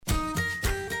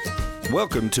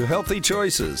Welcome to Healthy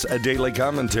Choices, a daily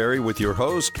commentary with your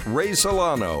host, Ray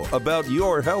Solano, about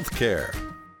your health care.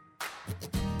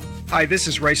 Hi, this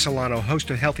is Ray Solano, host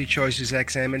of Healthy Choices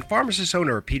XM and pharmacist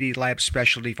owner of PD Labs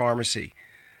Specialty Pharmacy.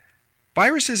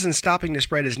 Viruses and stopping the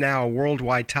spread is now a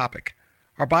worldwide topic.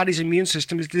 Our body's immune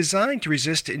system is designed to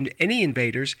resist any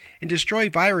invaders and destroy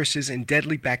viruses and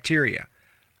deadly bacteria.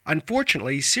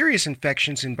 Unfortunately, serious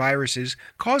infections and viruses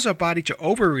cause our body to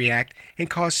overreact and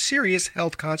cause serious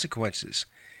health consequences.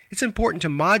 It's important to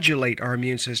modulate our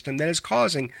immune system that is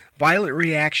causing violent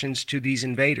reactions to these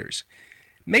invaders.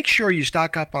 Make sure you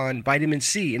stock up on vitamin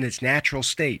C in its natural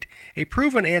state, a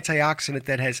proven antioxidant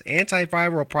that has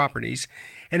antiviral properties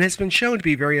and has been shown to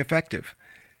be very effective.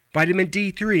 Vitamin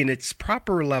D3 in its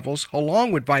proper levels,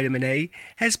 along with vitamin A,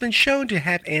 has been shown to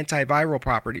have antiviral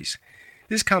properties.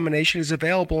 This combination is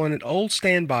available in an old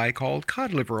standby called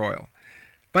cod liver oil.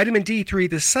 Vitamin D3,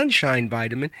 the sunshine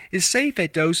vitamin, is safe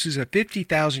at doses of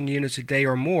 50,000 units a day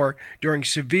or more during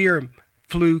severe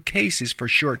flu cases for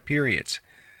short periods.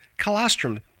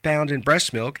 Colostrum, found in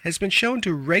breast milk, has been shown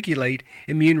to regulate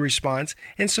immune response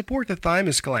and support the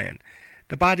thymus gland,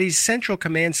 the body's central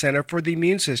command center for the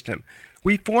immune system.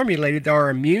 We formulated our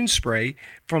immune spray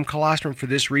from colostrum for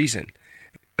this reason.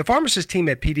 The pharmacist team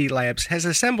at PD Labs has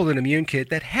assembled an immune kit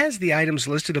that has the items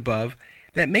listed above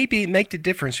that make the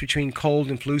difference between cold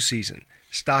and flu season.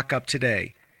 Stock up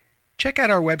today. Check out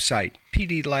our website,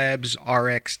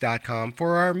 pdlabsrx.com,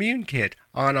 for our immune kit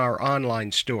on our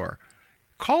online store.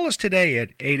 Call us today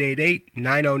at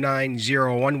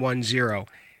 888-909-0110.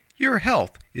 Your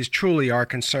health is truly our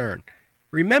concern.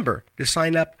 Remember to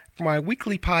sign up for my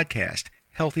weekly podcast,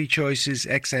 Healthy Choices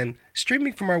XM,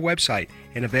 streaming from our website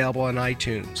and available on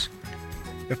iTunes.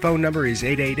 The phone number is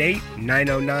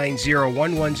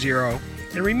 888-909-0110.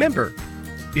 And remember,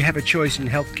 you have a choice in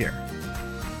healthcare.